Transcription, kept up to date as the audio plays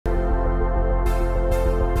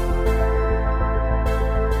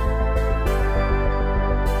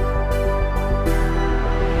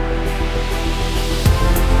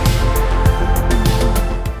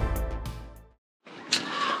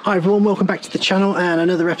Hi everyone, welcome back to the channel and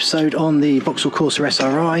another episode on the Vauxhall Corsa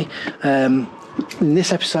SRi. In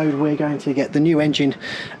this episode we're going to get the new engine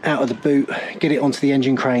out of the boot, get it onto the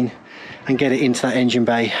engine crane and get it into that engine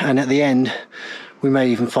bay, and at the end we may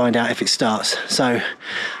even find out if it starts. So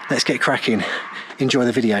let's get cracking, enjoy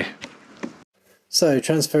the video. So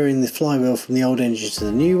transferring the flywheel from the old engine to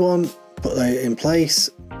the new one, put that in place,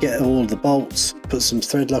 get all the bolts, put some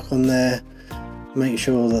thread lock on there, make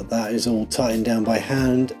sure that that is all tightened down by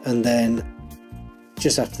hand, and then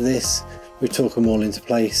just after this we torque them all into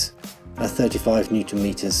place at 35 Newton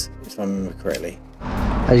meters, if I remember correctly.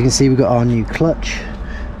 As you can see, we've got our new clutch.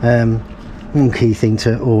 One key thing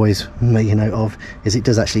to always make a note of is it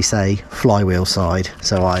does actually say flywheel side,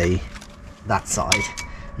 so i.e. that side.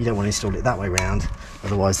 You don't want to install it that way round,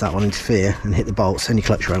 otherwise that will interfere and hit the bolts and your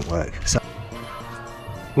clutch won't work. So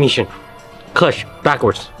mission clutch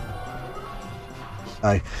backwards.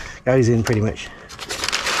 So goes in pretty much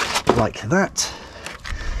like that,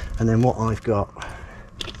 and then what I've got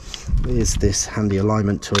is this handy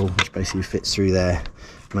alignment tool which basically fits through there,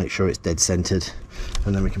 make sure it's dead centered,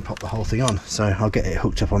 and then we can pop the whole thing on. So I'll get it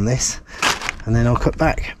hooked up on this and then I'll cut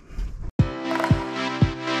back.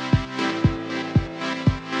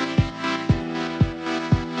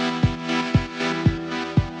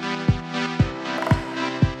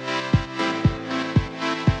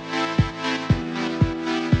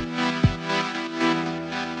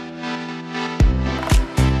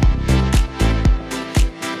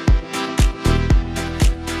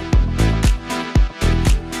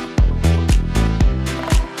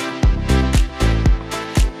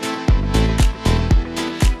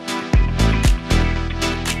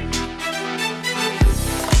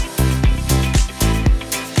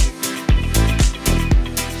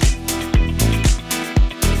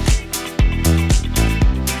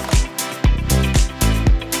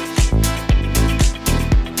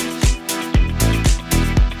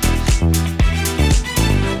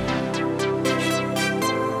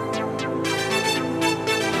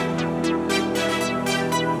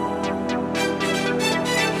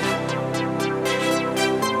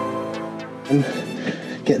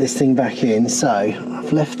 Get this thing back in. So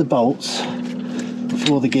I've left the bolts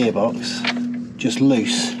for the gearbox just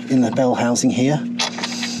loose in the bell housing here.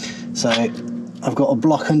 So I've got a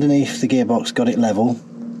block underneath the gearbox, got it level.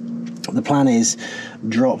 The plan is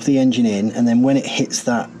drop the engine in, and then when it hits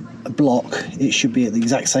that block it should be at the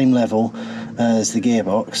exact same level as the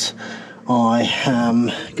gearbox. I am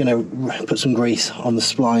going to put some grease on the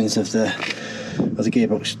splines of the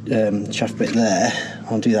gearbox shaft bit there.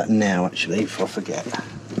 I'll do that now actually before I forget.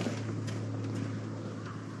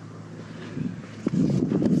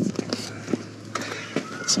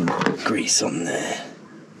 Put some grease on there.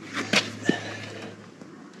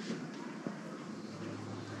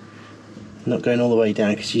 Not going all the way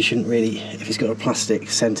down because you shouldn't really, if it's got a plastic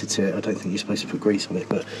centre to it, I don't think you're supposed to put grease on it,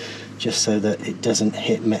 but just so that it doesn't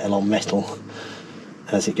hit metal on metal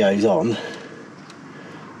as it goes on.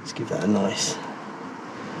 Let's give that a nice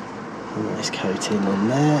coating on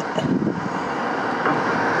there. And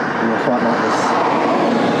I quite like this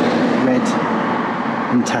red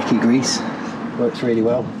and tacky grease, works really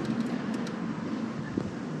well.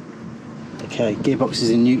 Okay, gearbox is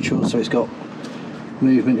in neutral, so it's got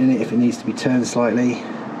movement in it if it needs to be turned slightly.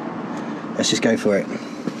 Let's just go for it.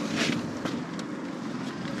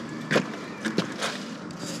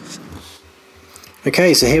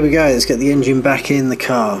 Okay, so here we go, let's get the engine back in the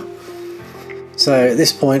car. So at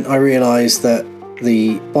this point I realised that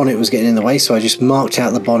the bonnet was getting in the way, so I just marked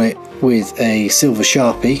out the bonnet with a silver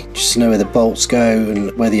Sharpie just to know where the bolts go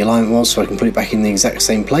and where the alignment was, so I can put it back in the exact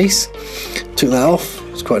same place. Took that off,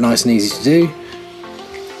 it's quite nice and easy to do.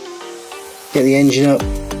 Get the engine up,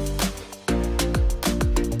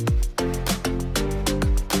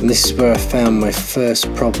 and this is where I found my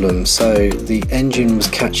first problem. So the engine was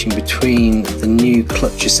catching between the new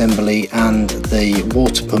clutch assembly and the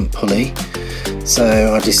water pump pulley.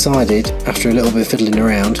 So I decided, after a little bit of fiddling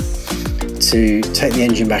around, to take the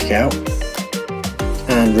engine back out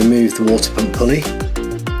and remove the water pump pulley.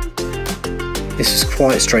 This is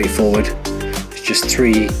quite straightforward. It's just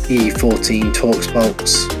 3 E14 Torx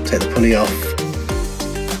bolts, take the pulley off.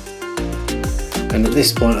 And at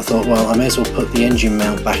this point I thought, well, I may as well put the engine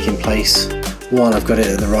mount back in place while I've got it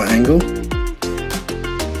at the right angle.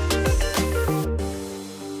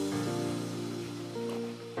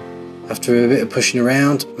 After a bit of pushing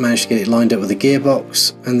around, managed to get it lined up with the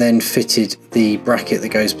gearbox, and then fitted the bracket that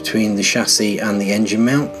goes between the chassis and the engine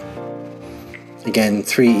mount. Again,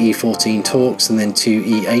 3 E14 Torx and then 2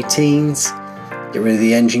 E18s. Get rid of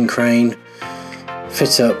the engine crane,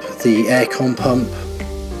 fit up the aircon pump,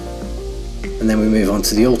 and then we move on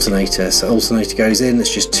to the alternator. So alternator goes in,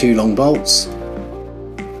 it's just 2 long bolts.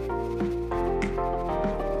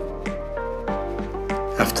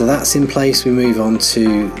 After that's in place, we move on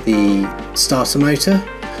to the starter motor.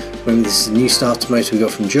 Remember, this is a new starter motor we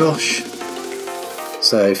got from Josh.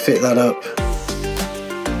 So fit that up.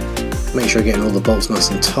 Make sure you're getting all the bolts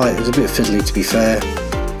nice and tight. It was a bit fiddly, to be fair.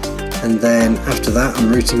 And then after that,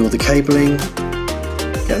 I'm routing all the cabling,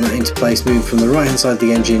 getting that into place, moving from the right hand side of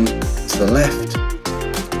the engine to the left.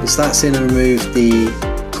 Once that's in, I remove the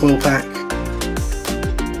coil pack.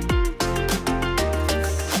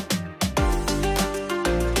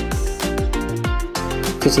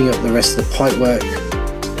 Fitting up the rest of the pipe work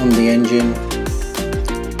on the engine.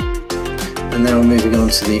 And now we're moving on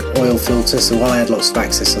to the oil filter. So while I had lots of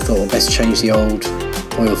access, I thought I'd best change the old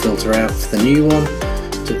oil filter out for the new one.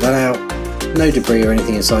 Took that out, no debris or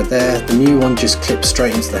anything inside there. The new one just clips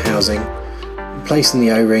straight into the housing. Placing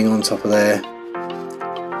the O-ring on top of there,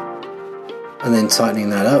 and then tightening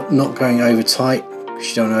that up, not going over tight because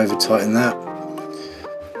you don't want to over tighten that.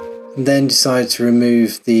 And then decide to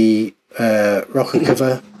remove the rocker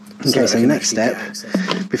cover. Okay, so next step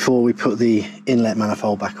before we put the inlet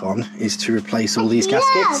manifold back on is to replace all these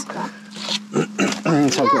gaskets.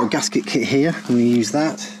 So I've got a gasket kit here, I'm going to use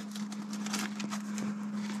that.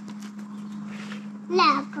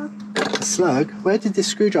 A slug? Where did this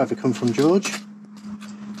screwdriver come from, George?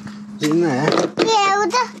 Is it in there? Yeah, it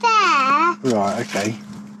was just there. Right, okay.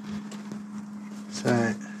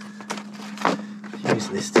 So use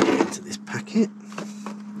this to get into this packet.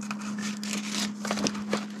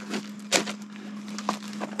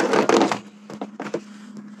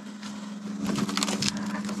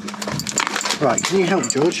 Right, can you help,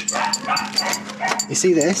 George? You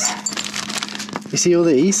see this? You see all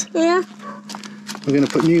these? Yeah. We're going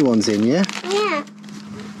to put new ones in, yeah? Yeah.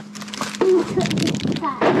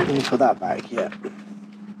 Can you put that back? Yeah.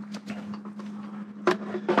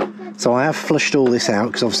 So I have flushed all this out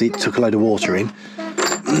because obviously it took a load of water in.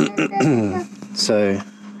 So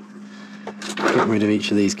get rid of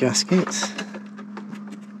each of these gaskets.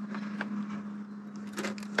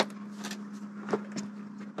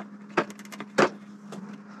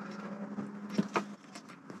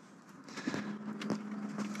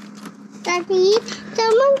 Daddy,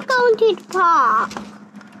 someone's going to the park.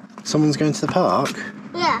 Someone's going to the park?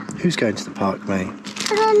 Yeah. Who's going to the park, mate?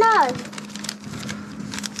 I don't know.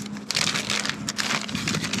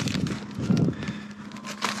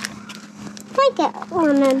 I get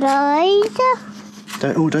one of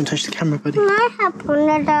those. Don't touch the camera, buddy. Can I have one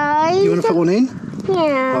of those? You want to put one in?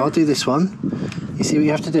 Yeah. Well, I'll do this one. You see what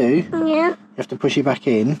you have to do? Yeah. You have to push it back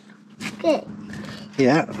in. Good.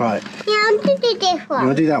 Yeah, right. Yeah, I'll do this one. You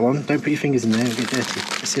want to do that one? Don't put your fingers in there, it'll get dirty.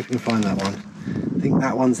 Let's see if we can find that one. I think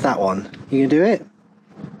that one's that one. You gonna do it?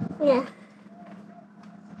 Yeah.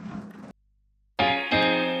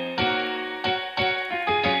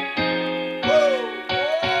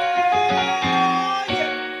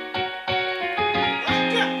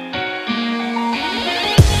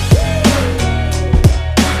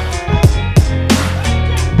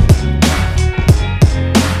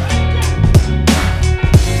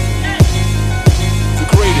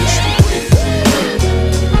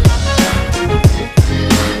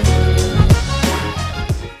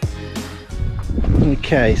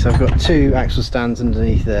 Okay, so I've got 2 axle stands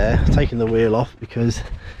underneath there. I've taken the wheel off because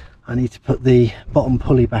I need to put the bottom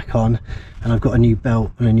pulley back on, and I've got a new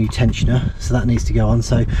belt and a new tensioner, so that needs to go on.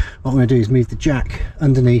 So what I'm going to do is move the jack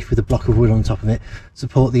underneath with a block of wood on top of it,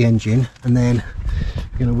 support the engine, and then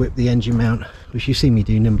I'm going to whip the engine mount, which you've seen me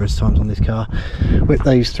do numerous times on this car. Whip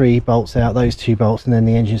those 3 bolts out, those 2 bolts, and then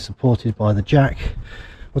the engine supported by the jack.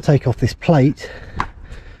 We'll take off this plate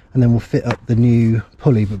and then we'll fit up the new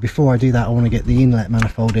pulley. But before I do that, I want to get the inlet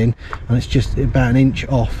manifold in, and it's just about 1 inch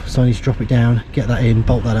off, so I need to drop it down, get that in,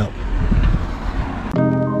 bolt that up.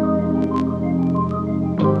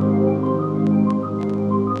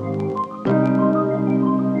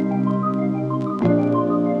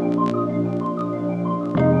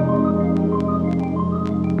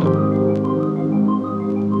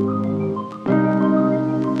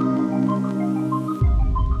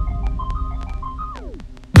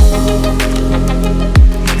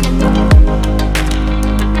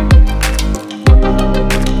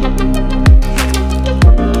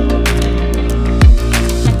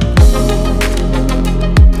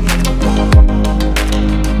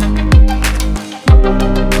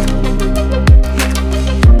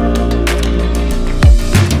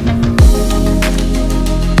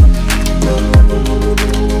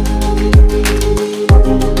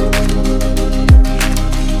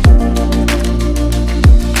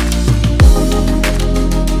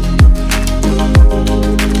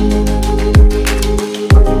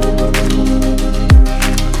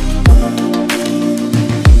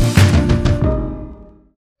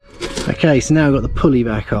 Okay, so now I've got the pulley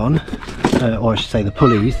back on, or I should say the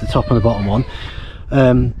pulleys, the top and the bottom one.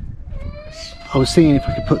 I was seeing if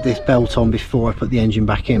I could put this belt on before I put the engine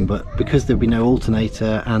back in, but because there'd be no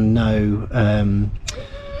alternator and no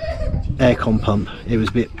aircon pump, it was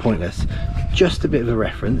a bit pointless. Just a bit of a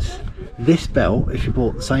reference, this belt, if you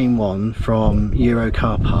bought the same one from Euro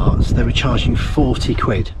Car Parts, they were charging 40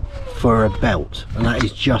 quid for a belt, and that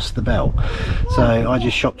is just the belt. So I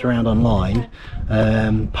just shopped around online.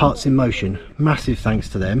 Parts in Motion, massive thanks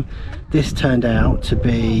to them. This turned out to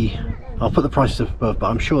be, I'll put the prices up above, but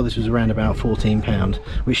I'm sure this was around about £14,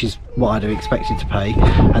 which is what I'd have expected to pay.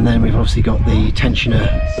 And then we've obviously got the tensioner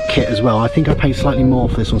kit as well. I think I paid slightly more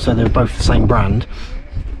for this one, so they're both the same brand.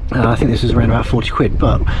 I think this was around about 40 quid,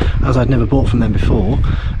 but as I'd never bought from them before,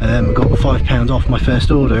 I got £5 off my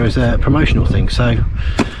first order as a promotional thing, so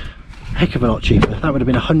heck of a lot cheaper. That would have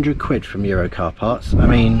been 100 quid from Euro Car Parts. I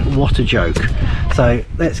mean, what a joke. So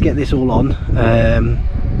let's get this all on, and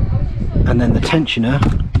then the tensioner,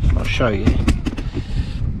 I'll show you,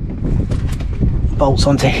 bolts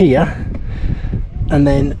onto here, and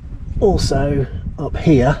then also up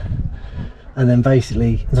here, and then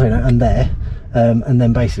basically, sorry, no, and there, and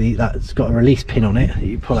then basically that's got a release pin on it that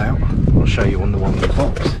you pull out. I'll show you on the one in the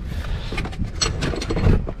box.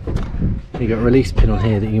 You've got a release pin on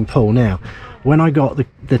here that you can pull. Now, when I got the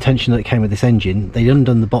tensioner that came with this engine, they'd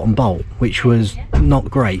undone the bottom bolt, which was not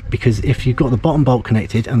great, because if you've got the bottom bolt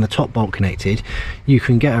connected and the top bolt connected, you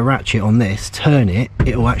can get a ratchet on this, turn it,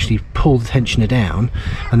 it will actually pull the tensioner down,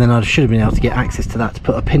 and then I should have been able to get access to that to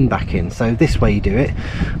put a pin back in. So this way you do it.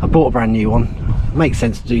 I bought a brand new one, makes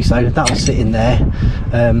sense to do so. That'll sit in there,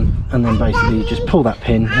 and then basically you just pull that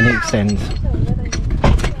pin and it extends.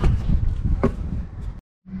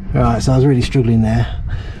 Right, so I was really struggling there.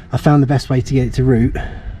 I found the best way to get it to route.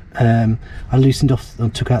 I loosened off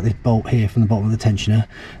and took out this bolt here from the bottom of the tensioner,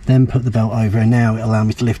 then put the belt over, and now it allowed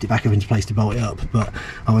me to lift it back up into place to bolt it up. But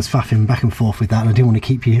I was faffing back and forth with that, and I didn't want to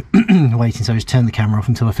keep you waiting, so I just turned the camera off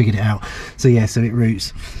until I figured it out. So yeah, so it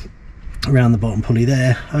routes around the bottom pulley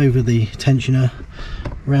there, over the tensioner,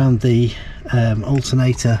 around the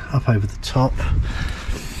alternator, up over the top.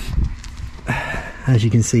 As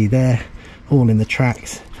you can see there, all in the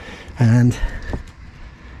tracks. And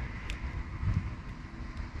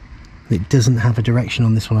it doesn't have a direction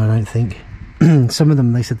on this one, I don't think. Some of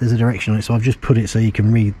them, they said there's a direction on it, so I've just put it so you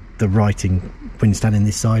can read the writing when standing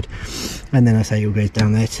this side. And then I say it all goes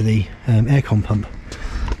down there to the aircon pump.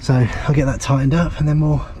 So I'll get that tightened up, and then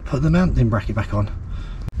we'll put the mounting bracket back on.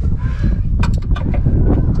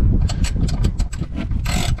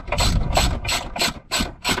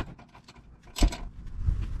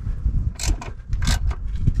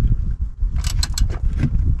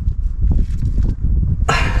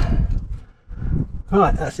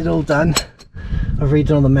 Right, that's it all done. I've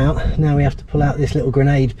redone on the mount. Now we have to pull out this little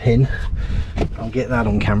grenade pin. I'll get that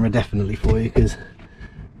on camera definitely for you, because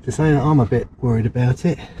to say that I'm a bit worried about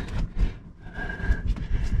it,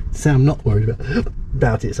 to say I'm not worried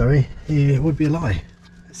about it, sorry, it would be a lie.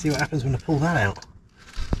 Let's see what happens when I pull that out.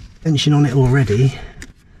 Tension on it already,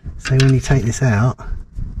 so when you take this out,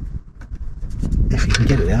 if you can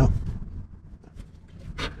get it out,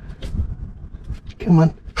 come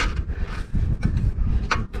on,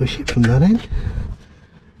 push it from that end.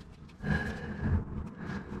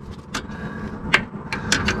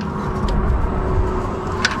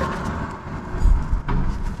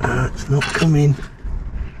 It's not coming.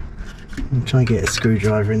 I'll try and get a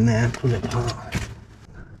screwdriver in there and pull it apart.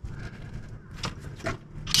 There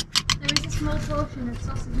is a small portion of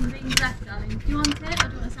sausage and beans left, darling. Do you want it, or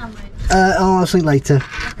do you want a sandwich? I'll think later.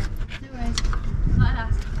 Okay, no worries. Like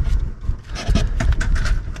that.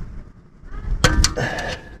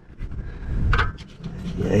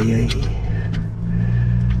 Yeah.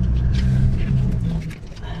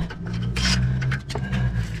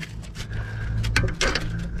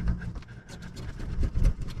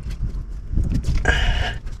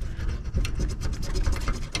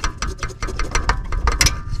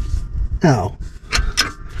 Oh.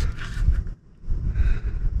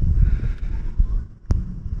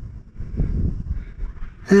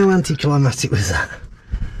 How anticlimactic was that?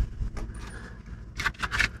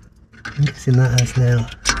 I'm guessing that has now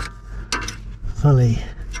fully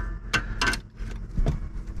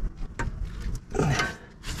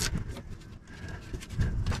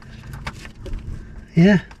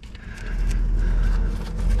yeah.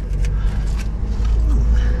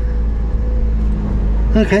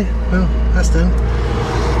 Okay, well, that's done.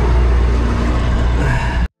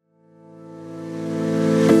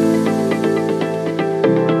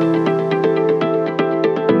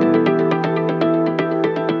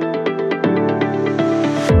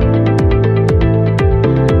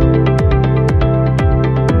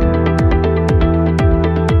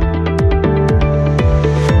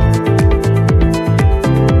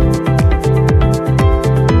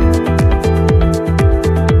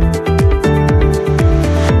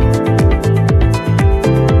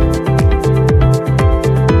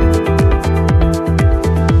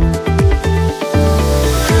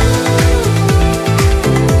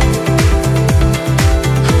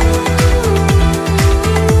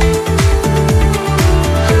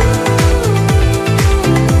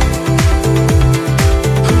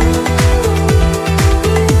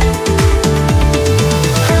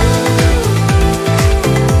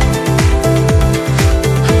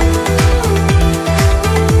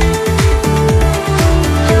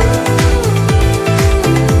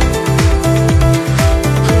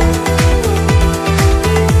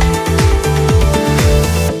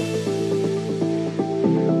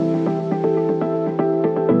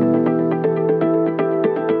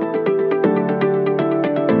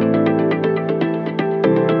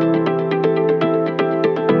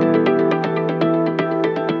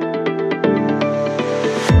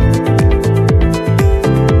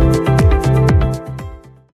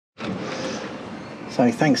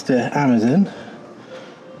 thanks to Amazon,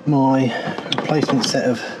 my replacement set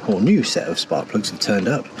of, or new set of spark plugs have turned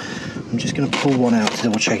up. I'm just going to pull one out to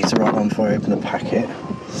double check it's the right one before I open the packet.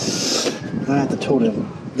 I had the tool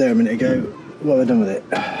there a minute ago. What have I done with it?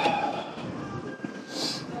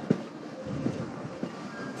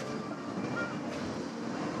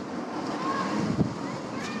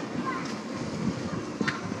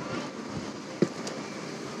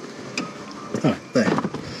 Oh, there.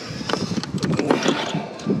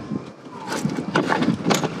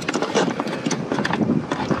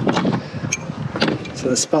 So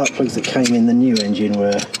the spark plugs that came in the new engine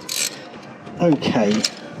were okay,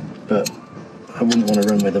 but I wouldn't want to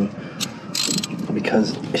run with them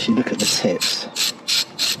because if you look at the tips,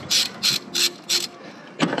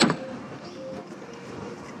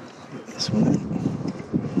 this one,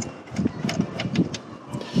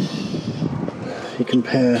 you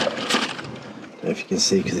compare, I don't know if you can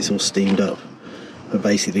see because it's all steamed up, but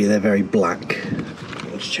basically they're very black.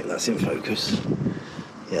 Let's check that's in focus.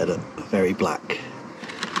 Yeah, look, very black.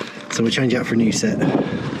 So we'll change it out for a new set.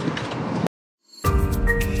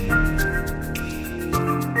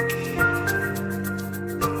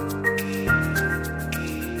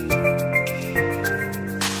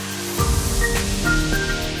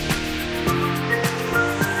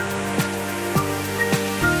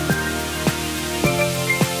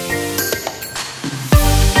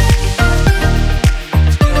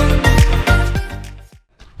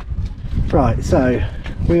 Right, so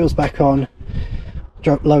wheels back on,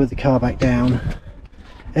 lowered the car back down,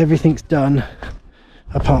 everything's done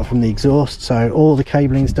apart from the exhaust, so all the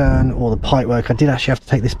cabling's done, all the pipe work. I did actually have to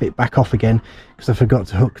take this bit back off again because I forgot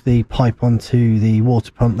to hook the pipe onto the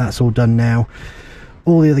water pump. That's all done now.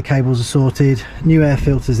 All the other cables are sorted, new air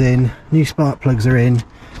filters in, new spark plugs are in.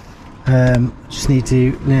 Just need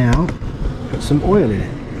to now put some oil in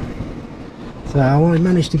it. So I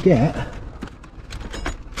managed to get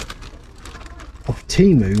off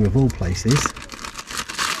Temu, of all places,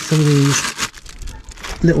 some of these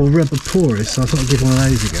little rubber pourers, so I thought I'd give one of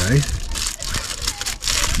those a go.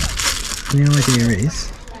 And the idea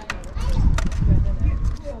is,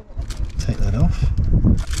 take that off,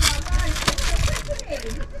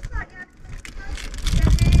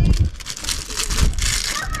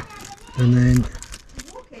 and then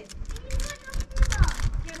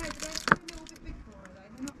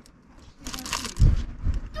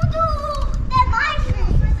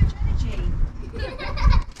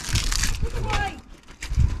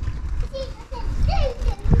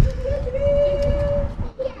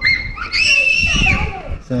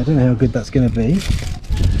so I don't know how good that's going to be,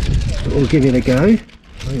 but we'll give it a go. I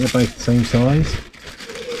think they're both the same size.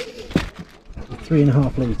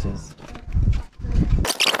 3.5 litres.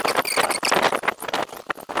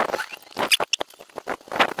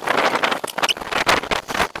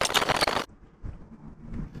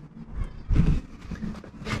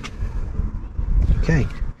 Okay,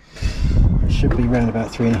 it should be around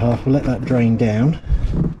about 3.5. We'll let that drain down.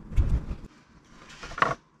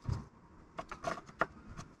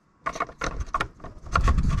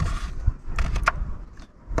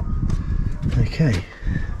 Okay,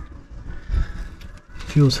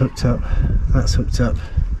 fuel's hooked up, that's hooked up,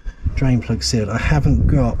 drain plug sealed. I haven't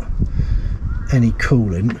got any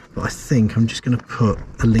coolant, but I think I'm just going to put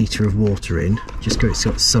a litre of water in, just so it's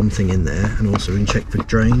got something in there, and also in check for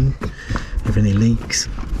drain, if any leaks.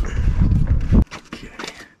 Okay.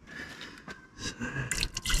 So.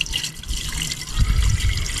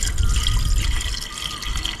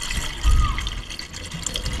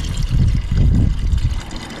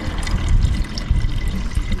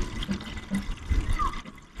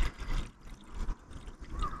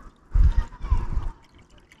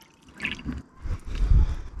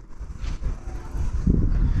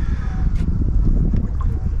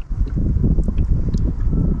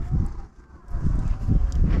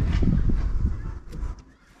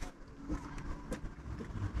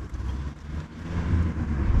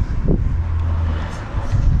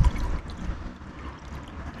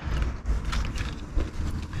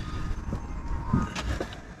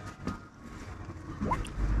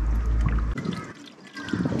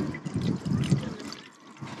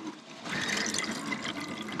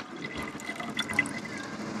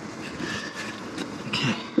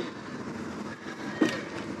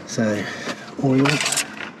 So, oil.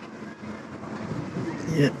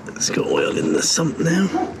 Yeah, it's got oil in the sump now.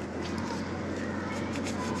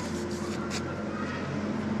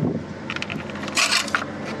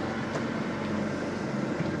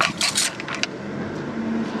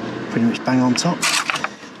 Pretty much bang on top.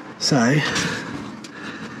 So,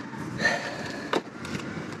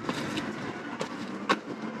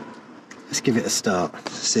 let's let's give it a start,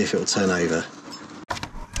 see if it'll turn over.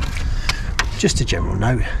 Just a general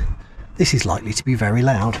note, this is likely to be very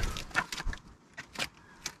loud.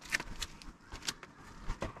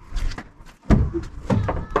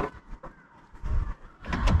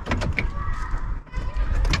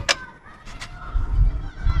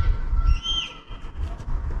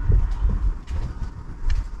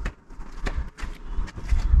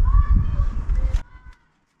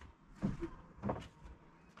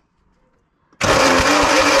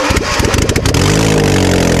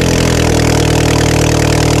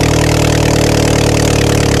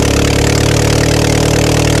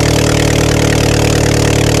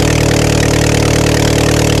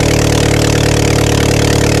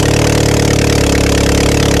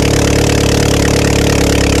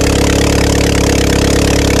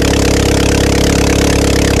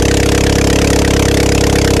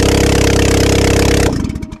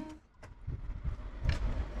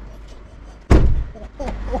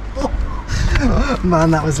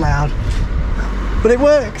 Man, that was loud, but it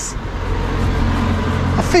works.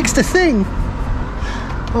 I fixed a thing.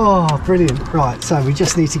 Oh, brilliant. Right, so we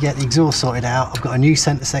just need to get the exhaust sorted out. I've got a new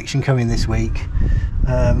centre section coming this week.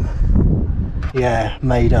 Yeah,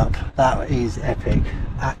 made up. That is epic.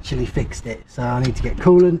 Actually fixed it. So I need to get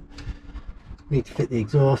coolant, need to fit the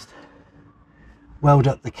exhaust, weld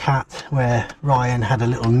up the cat where Ryan had a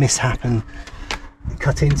little mishap and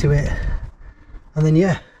cut into it, and then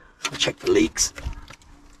yeah, I'll check the leaks.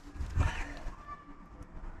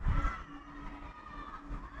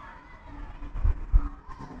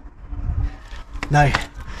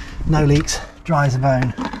 No leaks, dry as a bone.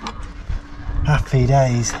 Happy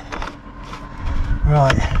days.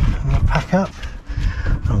 Right, I'm going to pack up.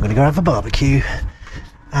 I'm going to go have a barbecue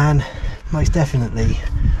and most definitely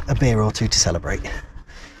a beer or two to celebrate.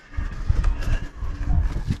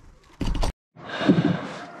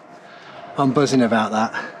 I'm buzzing about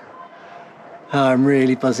that. I'm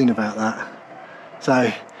really buzzing about that.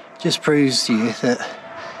 So just proves to you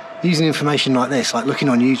that using information like this, like looking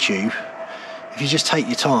on YouTube, if you just take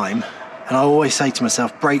your time, and I always say to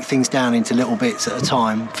myself, break things down into little bits at a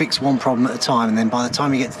time, fix one problem at a time, and then by the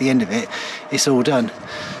time you get to the end of it, it's all done.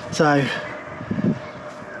 So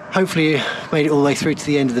hopefully you made it all the way through to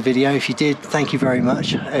the end of the video. If you did, thank you very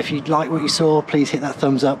much. If you like what you saw, please hit that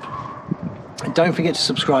thumbs up. And don't forget to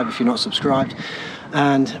subscribe if you're not subscribed.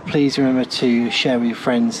 And please remember to share with your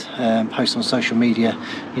friends, post on social media.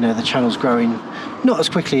 You know, the channel's growing, not as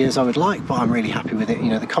quickly as I would like, but I'm really happy with it. You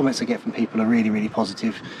know, the comments I get from people are really, really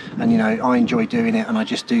positive, and you know, I enjoy doing it, and I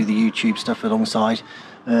just do the YouTube stuff alongside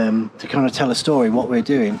to kind of tell a story what we're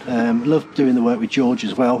doing. Love doing the work with George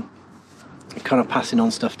as well, kind of passing on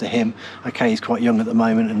stuff to him. Okay, he's quite young at the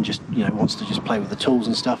moment and just, you know, wants to just play with the tools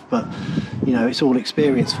and stuff, but you know, it's all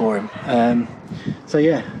experience for him. So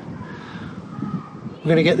yeah, we're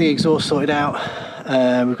going to get the exhaust sorted out.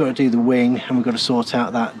 We've got to do the wing, and we've got to sort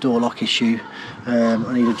out that door lock issue.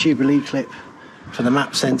 I need a Jubilee clip for the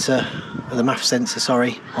MAF sensor,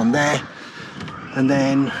 sorry, on there, and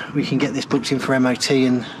then we can get this booked in for MOT,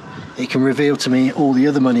 and it can reveal to me all the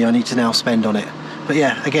other money I need to now spend on it. But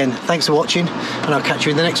yeah, again, thanks for watching, and I'll catch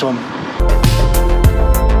you in the next one.